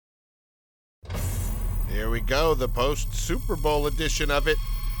Here we go, the post-Super Bowl edition of it.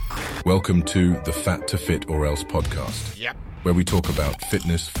 Welcome to the Fat to Fit or Else podcast. Yep. Where we talk about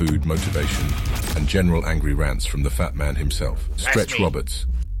fitness, food, motivation, and general angry rants from the fat man himself, Stretch Roberts.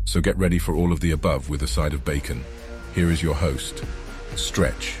 So get ready for all of the above with a side of bacon. Here is your host,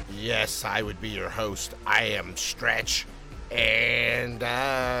 Stretch. Yes, I would be your host. I am Stretch. And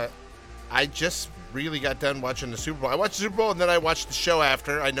I just really got done watching the Super Bowl. I watched the Super Bowl and then I watched the show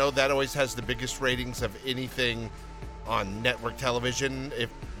after. I know that always has the biggest ratings of anything on network television.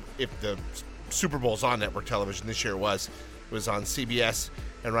 If the Super Bowl's on network television, this year it was on CBS.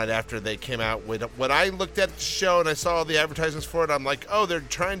 And right after they came out with, when I looked at the show and I saw all the advertisements for it, I'm like, oh, they're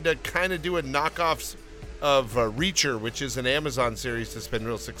trying to kind of do a knockoff of Reacher, which is an Amazon series that's been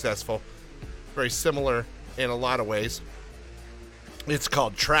real successful. Very similar in a lot of ways. It's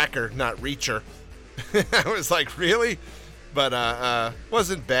called Tracker, not Reacher. I was like, really? But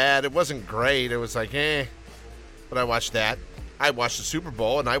wasn't bad. It wasn't great. It was like, But I watched that. I watched the Super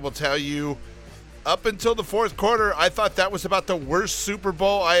Bowl, and I will tell you, up until the fourth quarter, I thought that was about the worst Super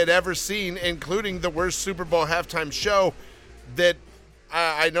Bowl I had ever seen, including the worst Super Bowl halftime show. That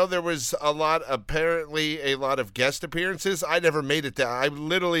I know there was apparently a lot of guest appearances. I never made it there. I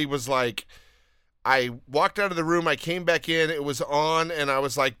literally was like, I walked out of the room, I came back in, it was on, and I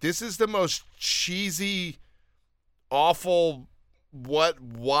was like, this is the most cheesy, awful,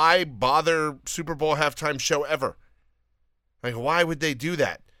 why bother Super Bowl halftime show ever? Like, why would they do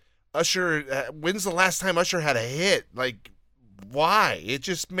that? Usher, when's the last time Usher had a hit? Like, why? It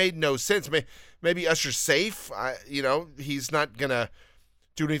just made no sense. Maybe Usher's safe. He's not going to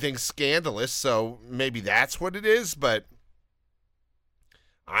do anything scandalous, so maybe that's what it is, but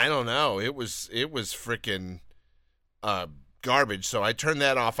I don't know. It was freaking garbage. So I turned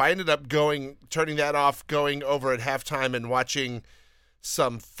that off. I ended up turning that off, going over at halftime and watching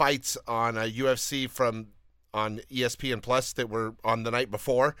some fights on UFC on ESPN Plus that were on the night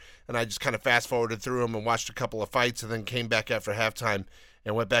before. And I just kind of fast forwarded through them and watched a couple of fights and then came back after halftime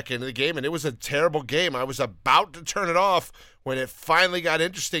and went back into the game. And it was a terrible game. I was about to turn it off when it finally got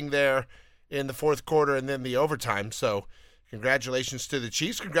interesting there in the fourth quarter and then the overtime. So congratulations to the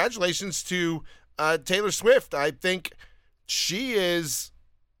Chiefs. Congratulations to Taylor Swift. I think she has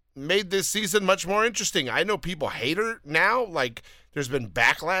made this season much more interesting. I know people hate her now. Like, there's been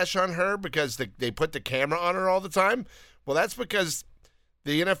backlash on her because they put the camera on her all the time. Well, that's because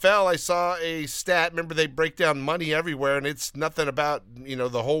the NFL, I saw a stat. Remember, they break down money everywhere, and it's nothing about,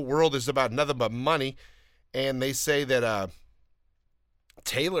 the whole world is about nothing but money. And they say that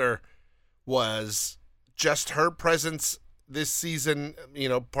Taylor was just her presence this season,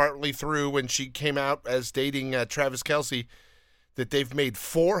 partly through when she came out as dating Travis Kelce, that they've made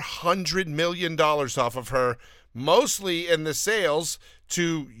 $400 million off of her, mostly in the sales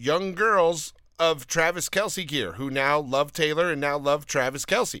to young girls of Travis Kelce gear who now love Taylor and now love Travis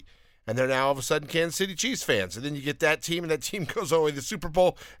Kelce. And they're now all of a sudden Kansas City Chiefs fans. And then you get that team, and that team goes all the way to the Super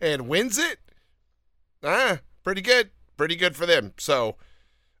Bowl and wins it. Pretty good. Pretty good for them. So,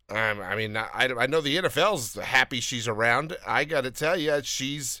 I know the NFL's happy she's around. I got to tell you,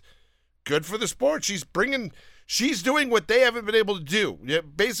 she's good for the sport. She's doing what they haven't been able to do.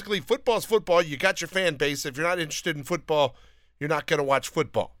 Basically, football's football. You got your fan base. If you're not interested in football, you're not going to watch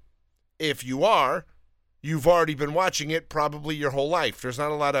football. If you are, you've already been watching it probably your whole life. There's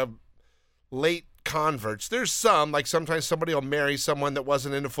not a lot of late converts. There's some, like sometimes somebody will marry someone that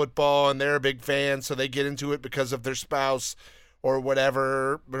wasn't into football and they're a big fan, so they get into it because of their spouse or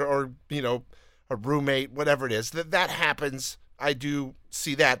whatever, or, a roommate, whatever it is. That happens. I do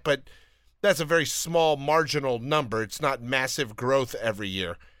see that, but that's a very small marginal number. It's not massive growth every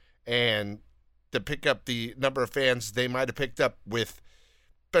year. And to pick up the number of fans they might have picked up with,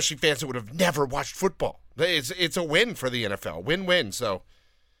 especially fans that would have never watched football. It's a win for the NFL. Win-win. So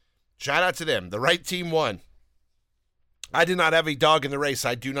shout out to them. The right team won. I did not have a dog in the race.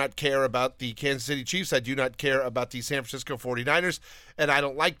 I do not care about the Kansas City Chiefs. I do not care about the San Francisco 49ers. And I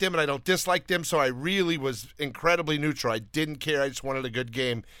don't like them and I don't dislike them. So I really was incredibly neutral. I didn't care. I just wanted a good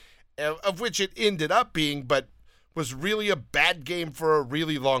game, of which it ended up being, but was really a bad game for a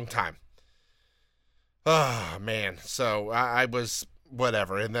really long time. Oh, man. So I was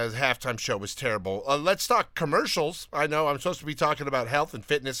whatever. And the halftime show was terrible. Let's talk commercials. I know I'm supposed to be talking about health and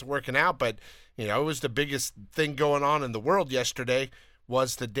fitness and working out, but it was the biggest thing going on in the world yesterday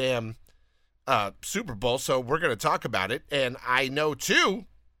was the damn Super Bowl. So we're going to talk about it. And I know, too,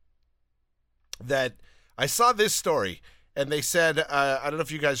 that I saw this story, and they said, I don't know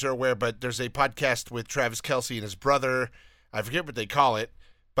if you guys are aware, but there's a podcast with Travis Kelce and his brother. I forget what they call it,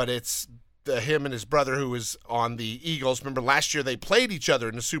 but it's him and his brother who was on the Eagles. Remember, last year they played each other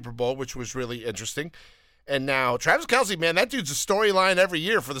in the Super Bowl, which was really interesting. And now Travis Kelce, man, that dude's a storyline every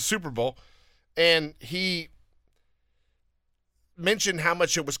year for the Super Bowl. And he mentioned how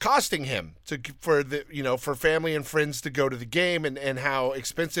much it was costing him for family and friends to go to the game, and how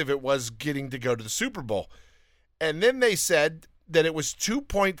expensive it was getting to go to the Super Bowl. And then they said that it was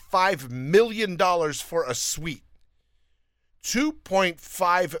 $2.5 million for a suite.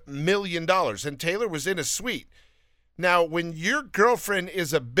 $2.5 million. And Taylor was in a suite. Now, when your girlfriend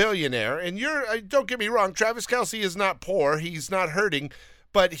is a billionaire, and don't get me wrong, Travis Kelce is not poor, he's not hurting,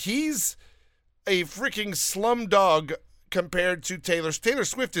 but he's a freaking slumdog compared to Taylor. Taylor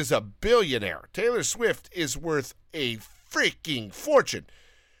Swift is a billionaire. Taylor Swift is worth a freaking fortune.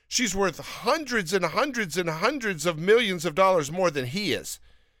 She's worth hundreds and hundreds and hundreds of millions of dollars more than he is.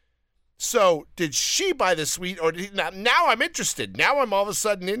 So, did she buy the suite, or now I'm interested. Now I'm all of a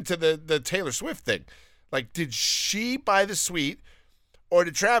sudden into the Taylor Swift thing. Like, did she buy the suite, or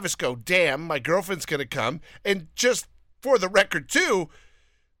did Travis go, damn, my girlfriend's going to come? And just for the record, too,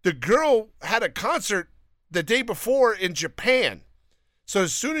 the girl had a concert the day before in Japan. So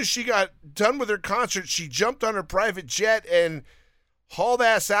as soon as she got done with her concert, she jumped on her private jet and hauled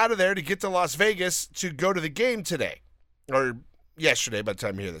ass out of there to get to Las Vegas to go to the game today. Or yesterday by the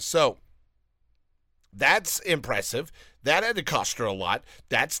time you hear this. So that's impressive. That had to cost her a lot.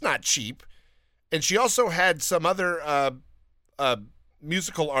 That's not cheap. And she also had some other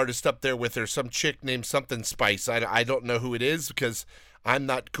musical artist up there with her, some chick named something Spice. I don't know who it is because I'm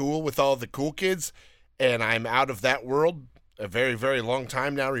not cool with all the cool kids, and I'm out of that world a very, very long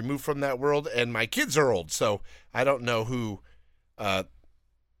time now, removed from that world, and my kids are old, so I don't know who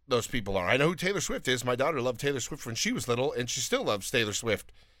those people are. I know who Taylor Swift is. My daughter loved Taylor Swift when she was little, and she still loves Taylor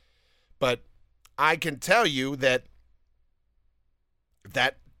Swift. But I can tell you that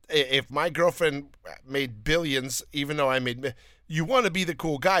if my girlfriend made billions, even though you want to be the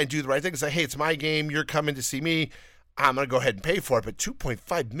cool guy and do the right thing. Say, hey, it's my game. You're coming to see me. I'm going to go ahead and pay for it. But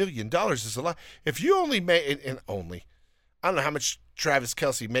 $2.5 million is a lot. If you only make, I don't know how much Travis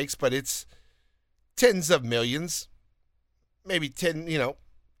Kelce makes, but it's tens of millions. Maybe 10,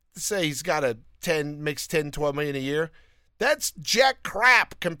 say he's got makes 10, 12 million a year. That's jack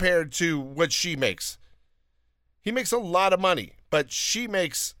crap compared to what she makes. He makes a lot of money, but she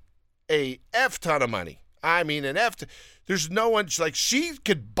makes a F ton of money. I mean, there's no one, like, she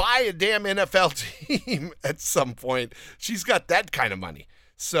could buy a damn NFL team at some point. She's got that kind of money.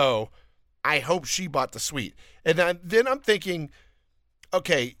 So I hope she bought the suite. And then I'm thinking,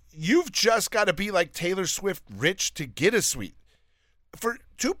 okay, you've just got to be like Taylor Swift rich to get a suite. For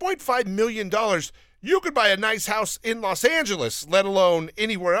 $2.5 million, you could buy a nice house in Los Angeles, let alone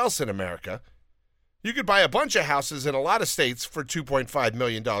anywhere else in America. You could buy a bunch of houses in a lot of states for $2.5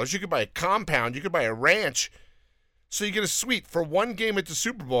 million. You could buy a compound. You could buy a ranch. So you get a suite for one game at the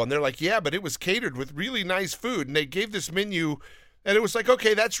Super Bowl. And they're like, yeah, but it was catered with really nice food. And they gave this menu. And it was like,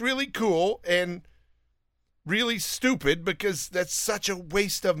 okay, that's really cool and really stupid because that's such a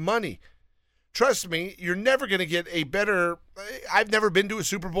waste of money. Trust me, you're never going to get a better. I've never been to a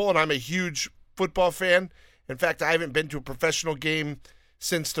Super Bowl, and I'm a huge football fan. In fact, I haven't been to a professional game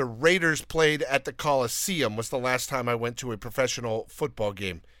since the Raiders played at the Coliseum was the last time I went to a professional football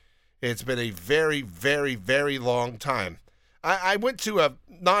game. It's been a very, very, very long time. I went to a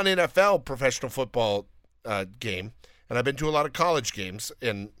non-NFL professional football game, and I've been to a lot of college games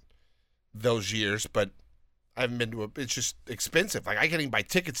in those years, but I haven't been to it's just expensive. Like, I can't even buy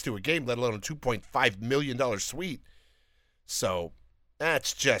tickets to a game, let alone a $2.5 million suite. So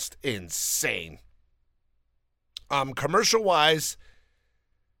that's just insane. Commercial-wise,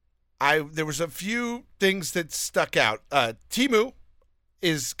 there was a few things that stuck out. Temu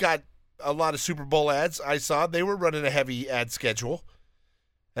got a lot of Super Bowl ads. I saw they were running a heavy ad schedule.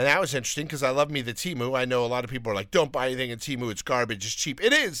 And that was interesting because I love me the Temu. I know a lot of people are like, don't buy anything in Temu. It's garbage. It's cheap.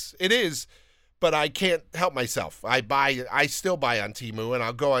 It is. But I can't help myself. I still buy on Temu, and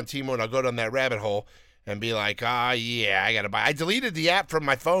I'll go on Temu and I'll go down that rabbit hole and be like, yeah, I got to buy. I deleted the app from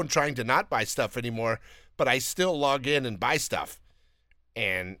my phone trying to not buy stuff anymore, but I still log in and buy stuff.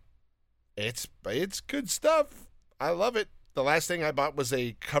 And it's good stuff. I love it. The last thing I bought was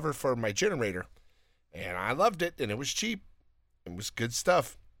a cover for my generator, and I loved it, and it was cheap. It was good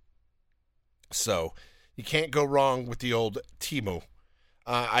stuff. So you can't go wrong with the old Temu.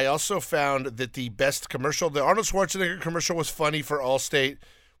 I also found that the best commercial, the Arnold Schwarzenegger commercial, was funny for Allstate,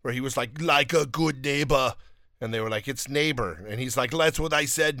 where he was like a good neighbor. And they were like, it's neighbor. And he's like, that's what I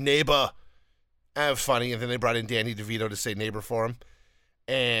said, neighbor. Funny. And then they brought in Danny DeVito to say neighbor for him.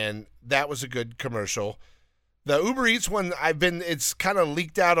 And that was a good commercial. The Uber Eats one, it's kind of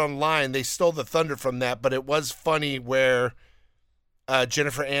leaked out online. They stole the thunder from that, but it was funny where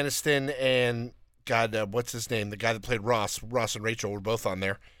Jennifer Aniston and God, what's his name? The guy that played Ross. Ross and Rachel were both on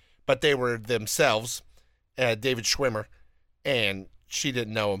there, but they were themselves. David Schwimmer, and she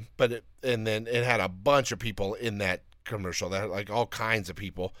didn't know him. And then it had a bunch of people in that commercial. That like all kinds of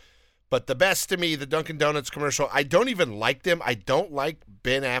people. But the best to me, the Dunkin' Donuts commercial. I don't even like them. I don't like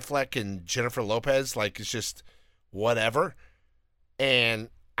Ben Affleck and Jennifer Lopez. Like it's just whatever. And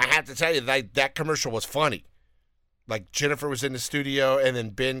I have to tell you that commercial was funny. Like Jennifer was in the studio, and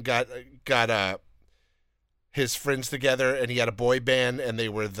then Ben got his friends together, and he had a boy band, and they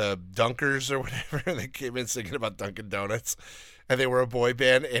were the Dunkers or whatever. They came in singing about Dunkin' Donuts, and they were a boy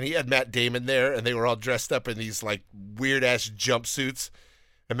band, and he had Matt Damon there, and they were all dressed up in these like weird ass jumpsuits.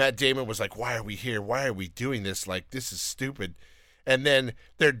 And Matt Damon was like, "Why are we here? Why are we doing this? Like this is stupid." And then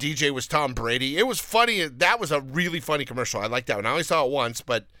their DJ was Tom Brady. It was funny. That was a really funny commercial. I liked that one. I only saw it once,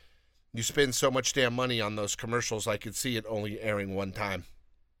 but you spend so much damn money on those commercials, I could see it only airing one time.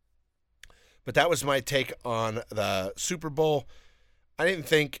 But that was my take on the Super Bowl. I didn't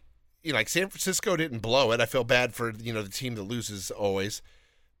think, like San Francisco didn't blow it. I feel bad for, the team that loses always.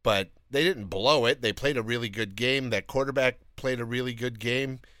 But they didn't blow it. They played a really good game. That quarterback played a really good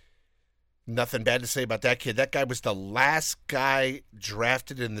game. Nothing bad to say about that kid. That guy was the last guy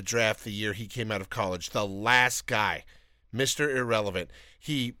drafted in the draft the year he came out of college. The last guy. Mr. Irrelevant.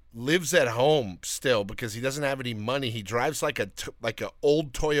 He lives at home still because he doesn't have any money. He drives like a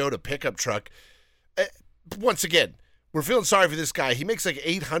old Toyota pickup truck. Once again, we're feeling sorry for this guy. He makes like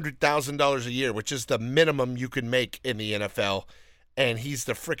 $800,000 a year, which is the minimum you can make in the NFL. And he's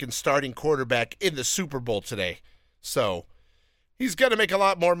the freaking starting quarterback in the Super Bowl today. So he's going to make a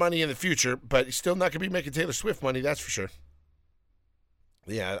lot more money in the future, but he's still not going to be making Taylor Swift money, that's for sure.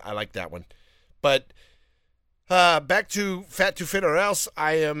 Yeah, I like that one. But back to Fat to Fit or Else,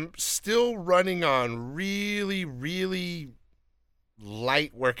 I am still running on really, really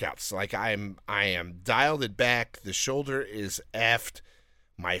light workouts. Like I am dialed it back. The shoulder is effed.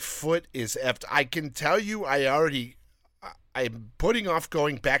 My foot is effed. I can tell you I'm putting off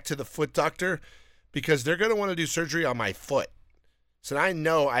going back to the foot doctor because they're going to want to do surgery on my foot. So I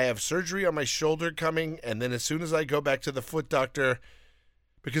know I have surgery on my shoulder coming, and then as soon as I go back to the foot doctor,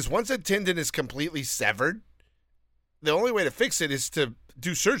 because once a tendon is completely severed, the only way to fix it is to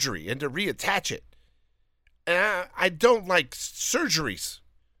do surgery and to reattach it. And I don't like surgeries.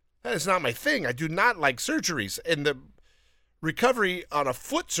 That is not my thing. I do not like surgeries. And the recovery on a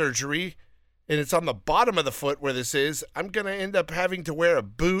foot surgery, and it's on the bottom of the foot where this is, I'm going to end up having to wear a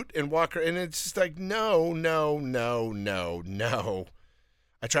boot and walk. And it's just like, no.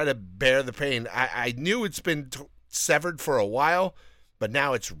 I try to bear the pain. I knew it's been severed for a while, but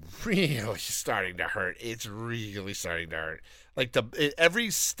now it's really starting to hurt. It's really starting to hurt. Like every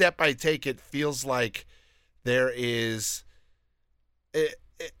step I take, it feels like there is.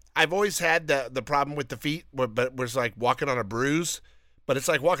 I've always had the problem with the feet, but it was like walking on a bruise. But it's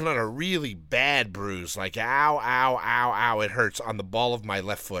like walking on a really bad bruise. Like ow, it hurts on the ball of my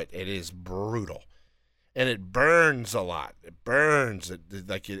left foot. It is brutal, and it burns a lot. It burns.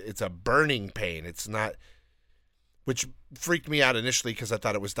 It's a burning pain. It's not. Which freaked me out initially because I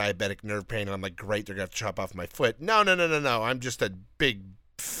thought it was diabetic nerve pain. And I'm like, great, they're going to have to chop off my foot. No. I'm just a big,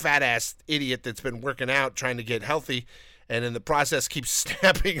 fat-ass idiot that's been working out trying to get healthy, and in the process keeps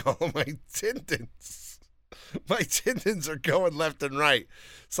snapping all of my tendons. My tendons are going left and right.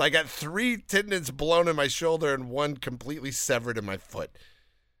 So I got 3 tendons blown in my shoulder and 1 completely severed in my foot.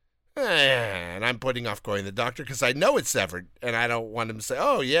 And I'm putting off going to the doctor because I know it's severed, and I don't want him to say,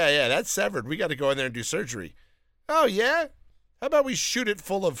 oh, yeah, that's severed. We got to go in there and do surgery. Oh, yeah? How about we shoot it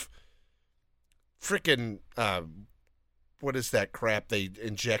full of frickin', what is that crap they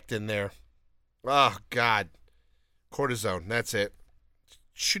inject in there? Oh, God. Cortisone, that's it.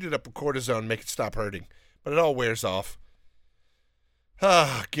 Shoot it up with cortisone, make it stop hurting. But it all wears off.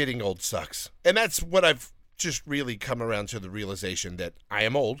 Getting old sucks. And that's what I've just really come around to the realization that I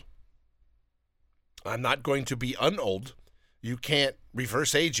am old. I'm not going to be unold. You can't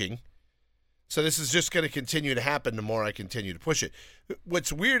reverse aging. So this is just going to continue to happen the more I continue to push it.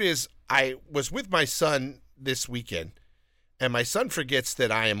 What's weird is I was with my son this weekend, and my son forgets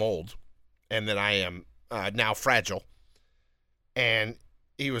that I am old and that I am now fragile. And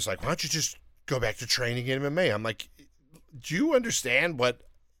he was like, why don't you just go back to training in MMA? I'm like, do you understand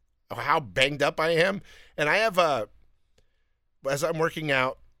how banged up I am? And I have as I'm working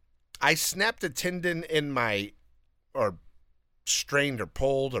out, I snapped a tendon in or strained or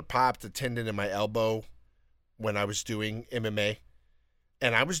pulled or popped a tendon in my elbow when I was doing MMA.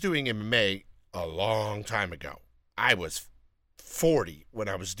 And I was doing MMA a long time ago. I was 40 when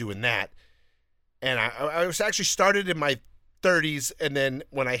I was doing that. And I was actually started in my 30s, and then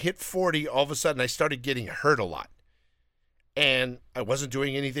when I hit 40, all of a sudden I started getting hurt a lot. And I wasn't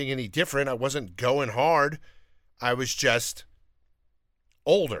doing anything any different. I wasn't going hard. I was just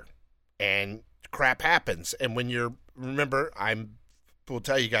older, and crap happens. And when remember, will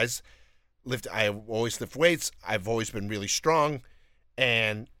tell you guys, I always lift weights. I've always been really strong.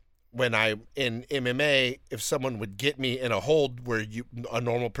 And when I'm in MMA, if someone would get me in a hold where a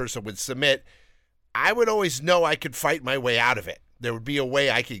normal person would submit, I would always know I could fight my way out of it. There would be a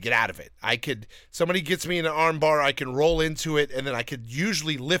way I could get out of it. Somebody gets me in an arm bar, I can roll into it, and then I could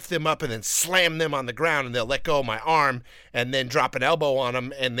usually lift them up and then slam them on the ground, and they'll let go of my arm, and then drop an elbow on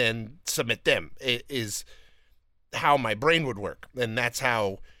them, and then submit them. It is how my brain would work, and that's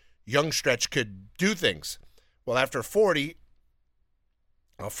how young Stretch could do things. Well, after 40,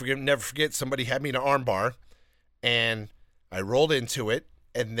 never forget, somebody had me in an arm bar, and I rolled into it,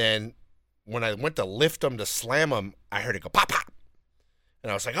 and then when I went to lift them to slam them, I heard it go pop, pop. And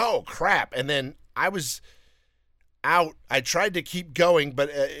I was like, oh, crap. And then I was out. I tried to keep going, but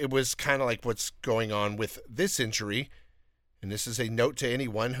it was kind of like what's going on with this injury. And this is a note to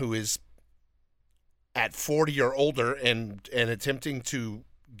anyone who is at 40 or older and attempting to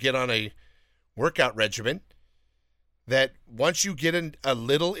get on a workout regimen, that once you get a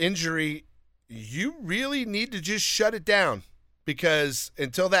little injury, you really need to just shut it down. Because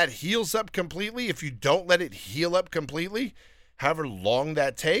until that heals up completely, if you don't let it heal up completely, however long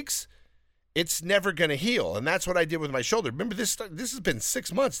that takes, it's never going to heal. And that's what I did with my shoulder. Remember, this has been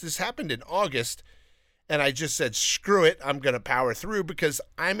 6 months. This happened in August. And I just said, screw it. I'm going to power through because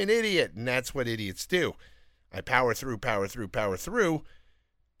I'm an idiot. And that's what idiots do. I power through.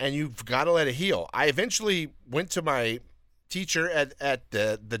 And you've got to let it heal. I eventually went to my teacher at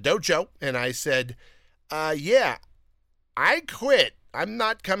the dojo. And I said, yeah, I quit. I'm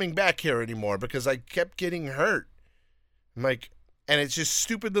not coming back here anymore because I kept getting hurt. I'm like, and it's just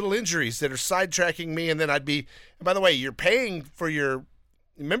stupid little injuries that are sidetracking me. And then and by the way, you're paying for your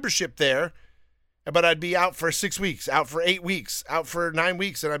membership there, but I'd be out for 6 weeks, out for 8 weeks, out for 9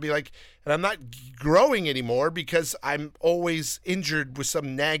 weeks. And I'd be like, and I'm not growing anymore because I'm always injured with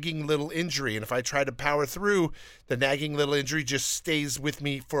some nagging little injury. And if I try to power through, the nagging little injury just stays with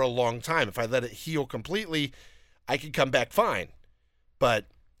me for a long time. If I let it heal completely, I could come back fine.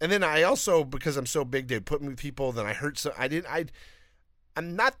 And then I also, because I'm so big, they put me with people, then I hurt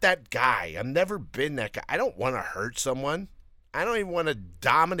I'm not that guy. I've never been that guy. I don't want to hurt someone. I don't even want to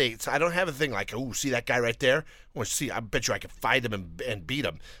dominate. So I don't have a thing like, oh, see that guy right there? I bet you I could fight him and beat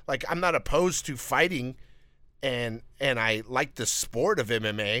him. Like, I'm not opposed to fighting, and I like the sport of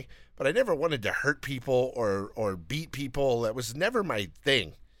MMA, but I never wanted to hurt people or beat people. That was never my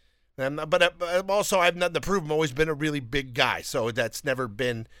thing. But also, I've not the proof. I've always been a really big guy, so that's never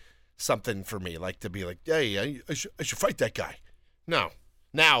been something for me. Like to be like, hey, I should fight that guy. No.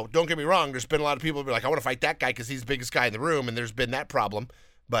 Now, don't get me wrong. There's been a lot of people who be like, I want to fight that guy because he's the biggest guy in the room, and there's been that problem.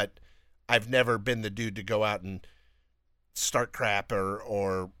 But I've never been the dude to go out and start crap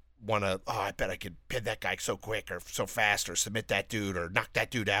or want to. Oh, I bet I could pin that guy so quick or so fast or submit that dude or knock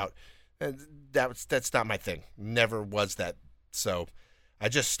that dude out. That's not my thing. Never was that. So I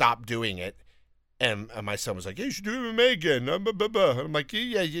just stopped doing it, and my son was like, hey, you should do MMA again. I'm like,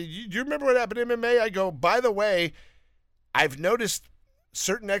 yeah, you remember what happened in MMA? I go, by the way, I've noticed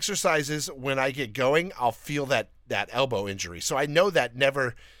certain exercises, when I get going, I'll feel that elbow injury. So I know that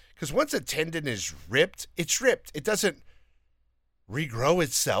never, because once a tendon is ripped, it's ripped. It doesn't regrow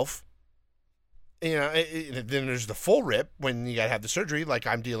itself. You know, then there's the full rip when you got to have the surgery like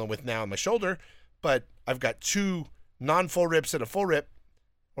I'm dealing with now on my shoulder, but I've got 2 non-full rips and a full rip,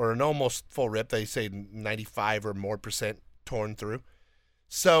 or an almost full rip. They say 95 or more % torn through.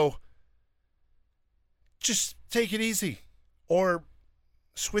 So just take it easy or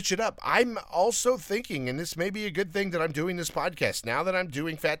switch it up. I'm also thinking, and this may be a good thing that I'm doing this podcast, now that I'm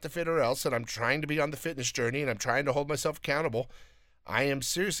doing Fat to Fit or Else, and I'm trying to be on the fitness journey, and I'm trying to hold myself accountable, I am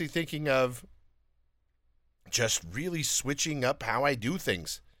seriously thinking of just really switching up how I do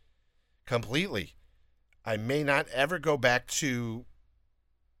things completely. I may not ever go back to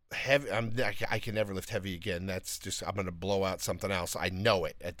heavy. I can never lift heavy again. That's just, I'm going to blow out something else. I know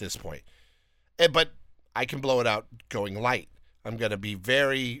it at this point. But I can blow it out going light. I'm going to be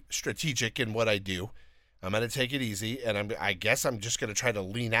very strategic in what I do. I'm going to take it easy, and I guess I'm just going to try to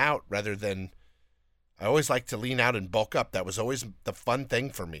lean out rather than, I always like to lean out and bulk up. That was always the fun thing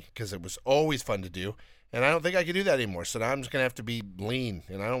for me because it was always fun to do, and I don't think I can do that anymore. So now I'm just going to have to be lean,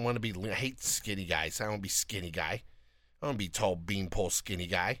 and I don't want to be lean. I hate skinny guys. I don't want to be skinny guy. I don't want to be tall beanpole skinny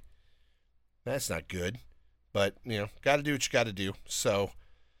guy. That's not good, but, got to do what you got to do. So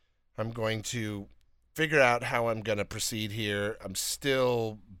I'm going to figure out how I'm going to proceed here. I'm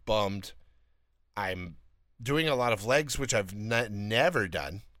still bummed. I'm doing a lot of legs, which I've never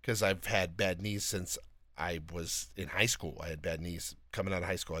done because I've had bad knees since I was in high school. I had bad knees. Coming out of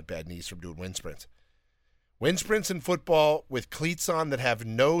high school, I had bad knees from doing wind sprints. Wind sprints in football with cleats on that have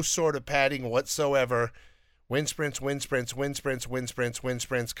no sort of padding whatsoever. Wind sprints,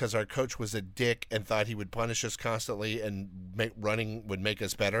 because our coach was a dick and thought he would punish us constantly and running would make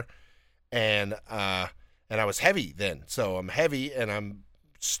us better. And I was heavy then. So I'm heavy and I'm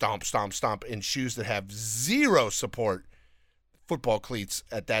stomp in shoes that have zero support. Football cleats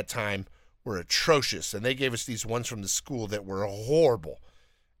at that time were atrocious. And they gave us these ones from the school that were horrible.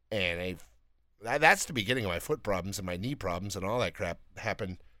 And that's the beginning of my foot problems and my knee problems and all that crap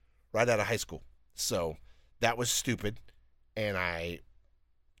happened right out of high school. So that was stupid, and I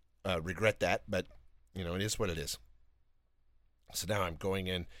regret that, but, it is what it is. So now I'm going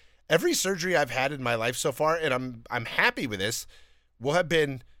in. Every surgery I've had in my life so far, and I'm happy with this, will have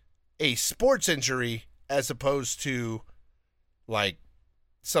been a sports injury as opposed to, like,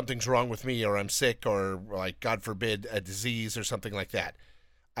 something's wrong with me or I'm sick or, like, God forbid, a disease or something like that.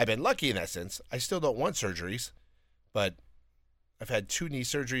 I've been lucky in that sense. I still don't want surgeries, but I've had 2 knee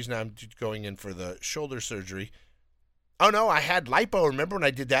surgeries. Now I'm going in for the shoulder surgery. Oh, no, I had lipo. Remember when I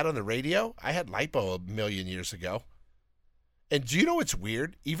did that on the radio? I had lipo a million years ago. And do you know what's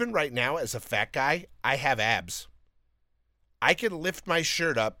weird? Even right now, as a fat guy, I have abs. I can lift my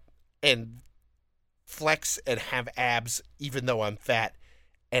shirt up and flex and have abs even though I'm fat.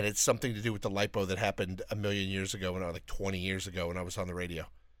 And it's something to do with the lipo that happened a million years ago, like 20 years ago when I was on the radio.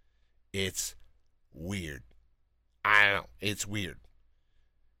 It's weird. I don't know. It's weird.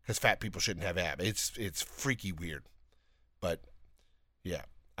 Because fat people shouldn't have abs. It's freaky weird. But, yeah,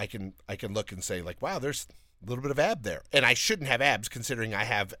 I can look and say, like, wow, there's a little bit of ab there. And I shouldn't have abs considering I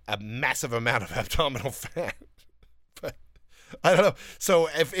have a massive amount of abdominal fat. But I don't know. So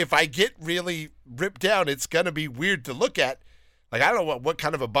if I get really ripped down, it's going to be weird to look at. Like, I don't know what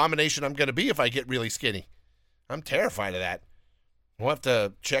kind of abomination I'm going to be if I get really skinny. I'm terrified of that. We'll have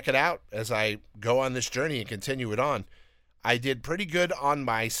to check it out as I go on this journey and continue it on. I did pretty good on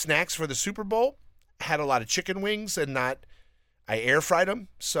my snacks for the Super Bowl. Had a lot of chicken wings and I air fried them.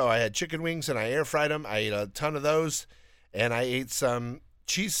 So I had chicken wings and I air fried them. I ate a ton of those. And I ate some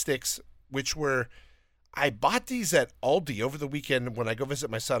cheese sticks, which I bought these at Aldi over the weekend. When I go visit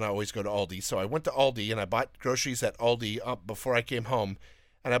my son, I always go to Aldi. So I went to Aldi and I bought groceries at Aldi before I came home.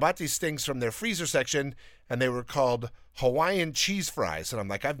 And I bought these things from their freezer section, and they were called Hawaiian cheese fries. And I'm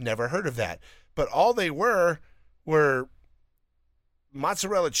like, I've never heard of that. But all they were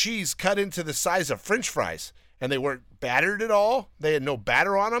mozzarella cheese cut into the size of French fries. And they weren't battered at all. They had no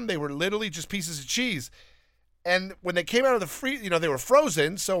batter on them. They were literally just pieces of cheese. And when they came out of the freezer, they were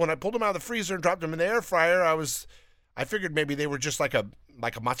frozen. So when I pulled them out of the freezer and dropped them in the air fryer, I figured maybe they were just like a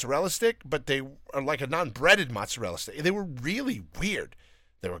mozzarella stick, but they are like a non-breaded mozzarella stick. They were really weird.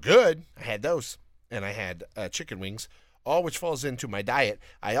 They were good. I had those. And I had chicken wings, all which falls into my diet.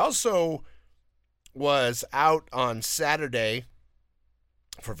 I also was out on Saturday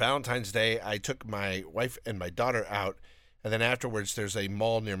for Valentine's Day. I took my wife and my daughter out. And then afterwards, there's a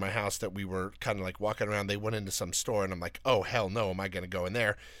mall near my house that we were kind of like walking around. They went into some store, and I'm like, oh, hell no, am I going to go in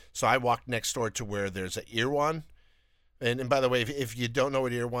there? So I walked next door to where there's an Irwan. And by the way, if you don't know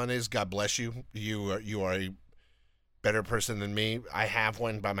what Irwan is, God bless you. You are a better person than me. I have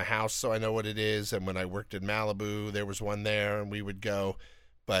one by my house, so I know what it is. And when I worked in Malibu, there was one there, and we would go.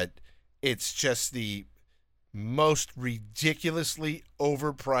 But it's just the most ridiculously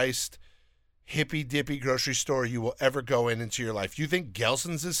overpriced hippy-dippy grocery store you will ever go into your life. You think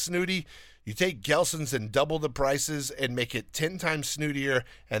Gelson's is snooty? You take Gelson's and double the prices and make it 10 times snootier,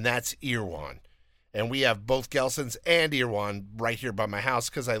 and that's Irwan. And we have both Gelson's and Irwan right here by my house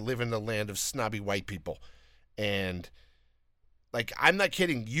because I live in the land of snobby white people. And, like, I'm not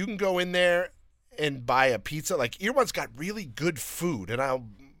kidding. You can go in there and buy a pizza. Like, Irwan's got really good food, and I'll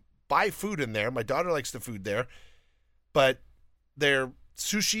buy food in there. My daughter likes the food there. But their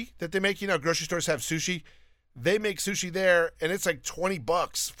sushi that they make, grocery stores have sushi. They make sushi there, and it's like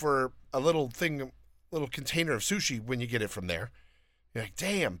 $20 for a little container of sushi when you get it from there. You're like,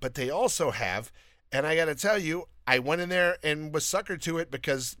 damn. But they also have, and I got to tell you, I went in there and was suckered to it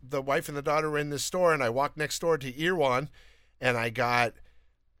because the wife and the daughter were in this store, and I walked next door to Irwan, and I got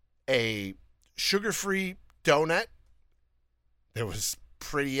a sugar-free donut that was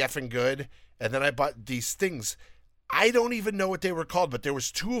pretty effing good. And then I bought these things. I don't even know what they were called, but there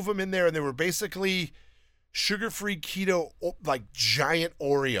was 2 of them in there, and they were basically sugar-free keto, like giant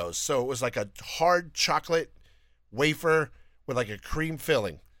Oreos. So it was like a hard chocolate wafer with like a cream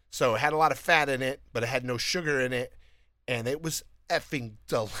filling. So it had a lot of fat in it, but it had no sugar in it, and it was effing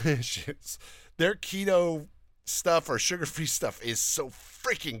delicious. Their keto stuff or sugar-free stuff is so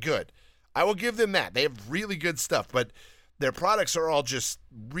freaking good. I will give them that. They have really good stuff, but their products are all just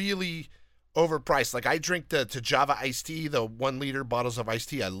really overpriced. Like I drink the Java iced tea, the 1 liter bottles of iced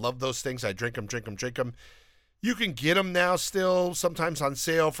tea. I love those things. I drink them. You can get them now still sometimes on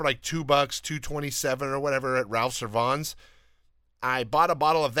sale for like $2, $2.27 or whatever at Ralph's or Vaughn's. I bought a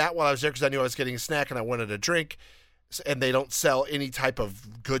bottle of that while I was there because I knew I was getting a snack and I wanted a drink. And they don't sell any type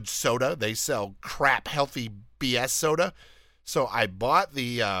of good soda. They sell crap, healthy BS soda. So I bought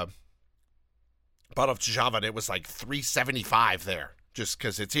the bottle of Java, and it was like $3.75 there, just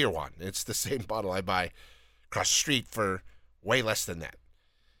because it's Erewhon. It's the same bottle I buy across the street for way less than that.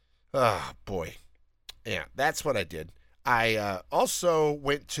 Oh, boy. Yeah, that's what I did. I also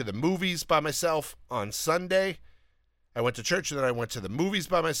went to the movies by myself on Sunday. I went to church, and then I went to the movies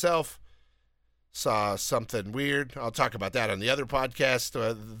by myself. Saw something weird. I'll talk about that on the other podcast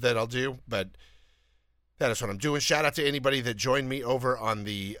that I'll do, but that is what I'm doing. Shout out to anybody that joined me over on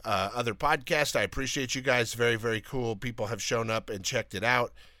the other podcast. I appreciate you guys. Very, very cool. People have shown up and checked it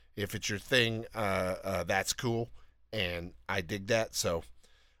out. If it's your thing, that's cool, and I dig that. So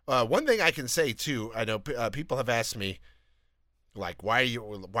one thing I can say, too, I know people have asked me, like, why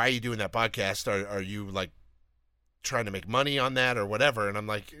are you doing that podcast? Are you, like, trying to make money on that or whatever? And I'm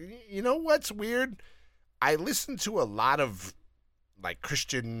like, you know what's weird? I listen to a lot of like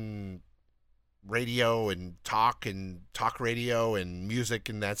Christian radio and talk radio and music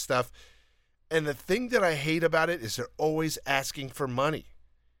and that stuff. And the thing that I hate about it is they're always asking for money.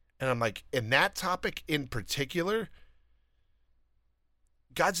 And I'm like, in that topic in particular,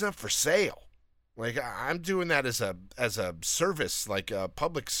 God's not for sale. Like I'm doing that as a service, like a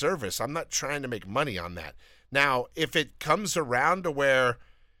public service. I'm not trying to make money on that. Now, if it comes around to where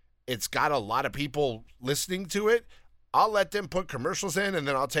it's got a lot of people listening to it, I'll let them put commercials in, and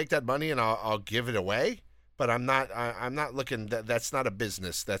then I'll take that money and I'll give it away. But I'm not looking. That's not a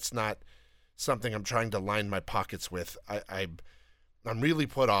business. That's not something I'm trying to line my pockets with. I'm really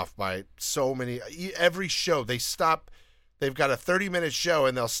put off by so many. Every show they stop. They've got a 30-minute show,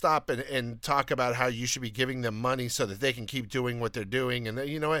 and they'll stop and talk about how you should be giving them money so that they can keep doing what they're doing. And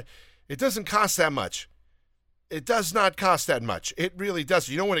you know what? It doesn't cost that much. It does not cost that much. It really does.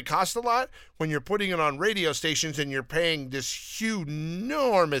 You know when it costs a lot? When you're putting it on radio stations and you're paying this huge,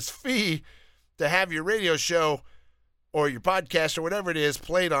 enormous fee to have your radio show or your podcast or whatever it is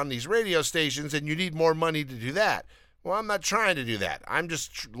played on these radio stations, and you need more money to do that. Well, I'm not trying to do that. I'm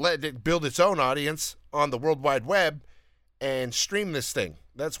just letting it build its own audience on the World Wide Web and stream this thing.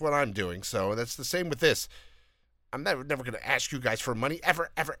 That's what I'm doing. So that's the same with this. I'm never going to ask you guys for money ever.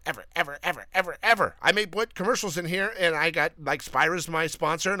 I may put commercials in here, and I got like Spira's my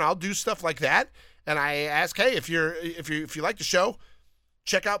sponsor, and I'll do stuff like that. And I ask, hey, if you like the show,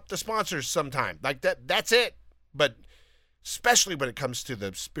 check out the sponsors sometime. Like that. That's it. But especially when it comes to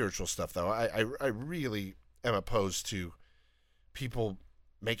the spiritual stuff, though, I really am opposed to people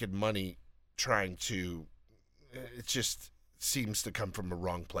making money trying to. It just seems to come from a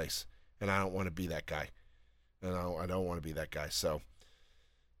wrong place, and I don't want to be that guy. And I don't want to be that guy. So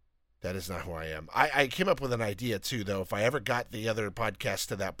that is not who I am. I came up with an idea too, though. If I ever got the other podcast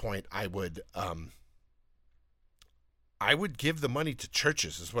to that point, I would give the money to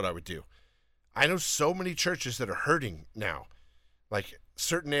churches is what I would do. I know so many churches that are hurting now, like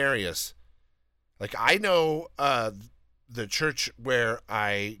certain areas. Like I know the church where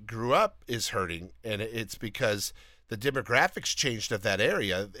I grew up is hurting, and it's because the demographics changed of that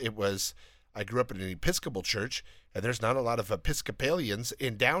area. I grew up in an Episcopal church, and there's not a lot of Episcopalians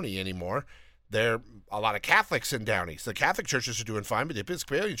in Downey anymore. There are a lot of Catholics in Downey. So the Catholic churches are doing fine, but the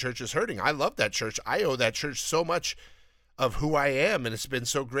Episcopalian church is hurting. I love that church. I owe that church so much of who I am, and it's been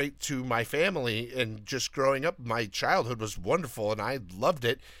so great to my family. And just growing up, my childhood was wonderful, and I loved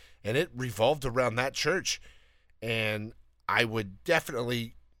it, and it revolved around that church. And I would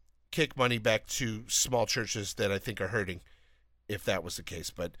definitely kick money back to small churches that I think are hurting if that was the case.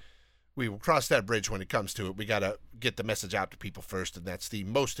 But we will cross that bridge when it comes to it. We got to get the message out to people first, and that's the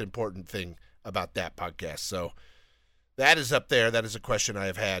most important thing about that podcast. So that is up there. That is a question I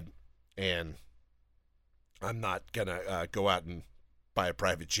have had, and I'm not going to go out and buy a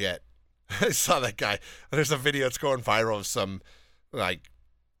private jet. I saw that guy. There's a video that's going viral of some, like,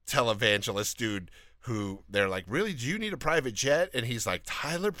 televangelist dude who they're like, really, do you need a private jet? And he's like,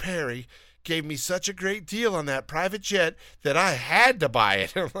 Tyler Perry gave me such a great deal on that private jet that I had to buy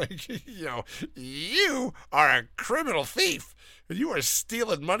it. I'm like, you are a criminal thief. You are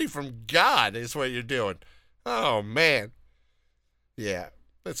stealing money from God is what you're doing. Oh, man. Yeah.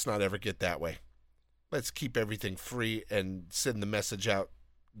 Let's not ever get that way. Let's keep everything free and send the message out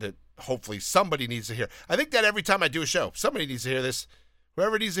that hopefully somebody needs to hear. I think that every time I do a show, somebody needs to hear this.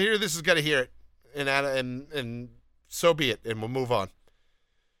 Whoever needs to hear this is going to hear it. And so be it, and we'll move on.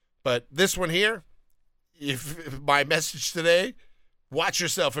 But this one here, if my message today, watch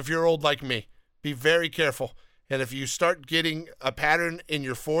yourself if you're old like me. Be very careful. And if you start getting a pattern in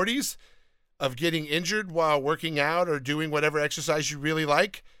your 40s of getting injured while working out or doing whatever exercise you really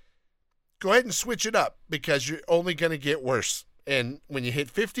like, go ahead and switch it up because you're only going to get worse. And when you hit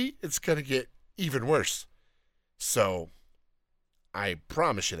 50, it's going to get even worse. So I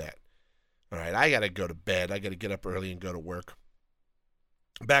promise you that. All right, I got to go to bed. I got to get up early and go to work.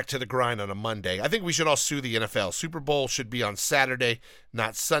 Back to the grind on a Monday. I think we should all sue the NFL. Super Bowl should be on Saturday,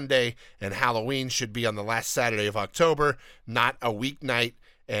 not Sunday, and Halloween should be on the last Saturday of October, not a weeknight,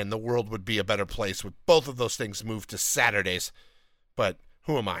 and the world would be a better place with both of those things moved to Saturdays. But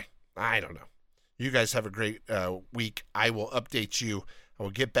who am I? I don't know. You guys have a great week. I will update you. I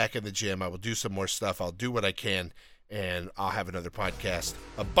will get back in the gym. I will do some more stuff. I'll do what I can, and I'll have another podcast,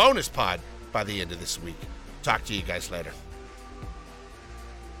 a bonus pod, by the end of this week. Talk to you guys later.